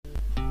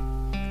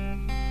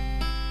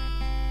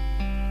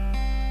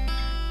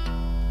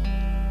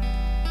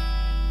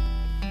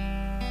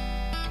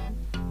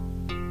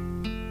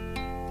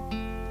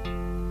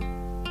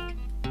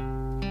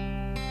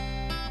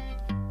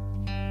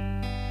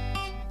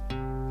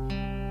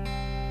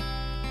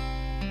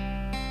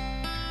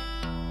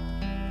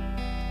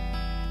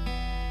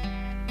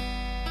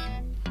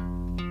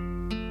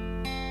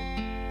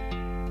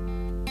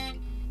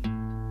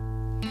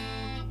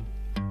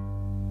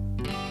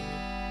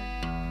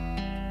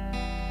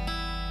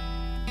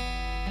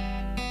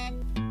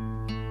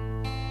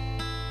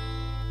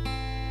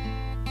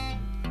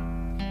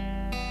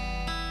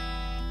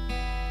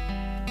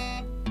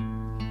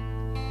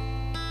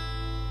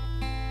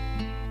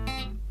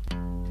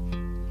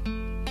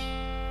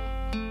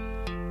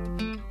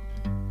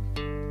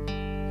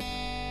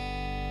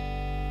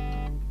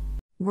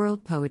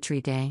World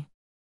Poetry Day.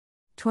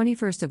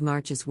 21st of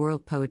March is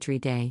World Poetry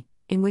Day,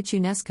 in which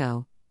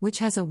UNESCO, which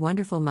has a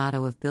wonderful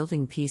motto of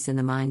building peace in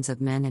the minds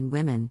of men and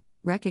women,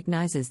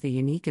 recognizes the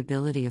unique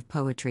ability of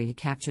poetry to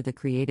capture the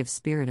creative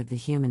spirit of the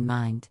human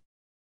mind.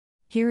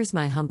 Here is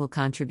my humble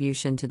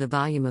contribution to the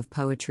volume of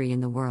poetry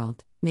in the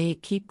world. May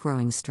it keep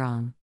growing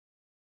strong.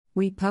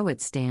 We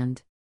poets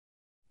stand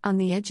on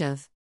the edge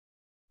of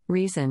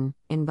reason,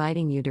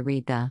 inviting you to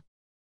read the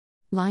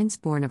lines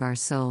born of our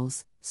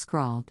souls,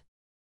 scrawled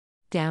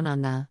down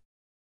on the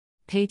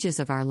pages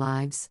of our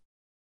lives.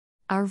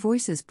 Our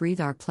voices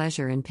breathe our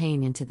pleasure and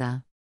pain into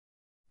the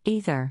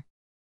ether,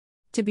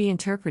 to be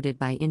interpreted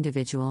by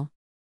individual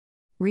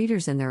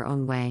readers in their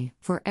own way,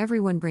 for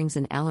everyone brings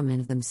an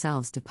element of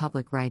themselves to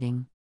public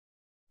writing.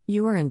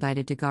 You are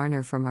invited to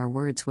garner from our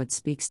words what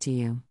speaks to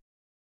you.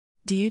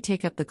 Do you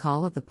take up the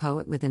call of the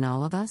poet within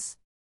all of us?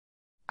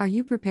 Are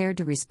you prepared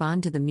to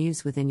respond to the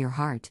muse within your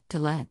heart, to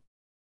let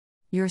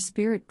your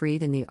spirit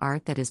breathe in the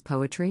art that is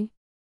poetry?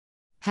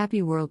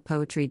 Happy World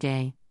Poetry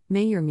Day.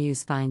 May your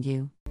muse find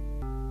you.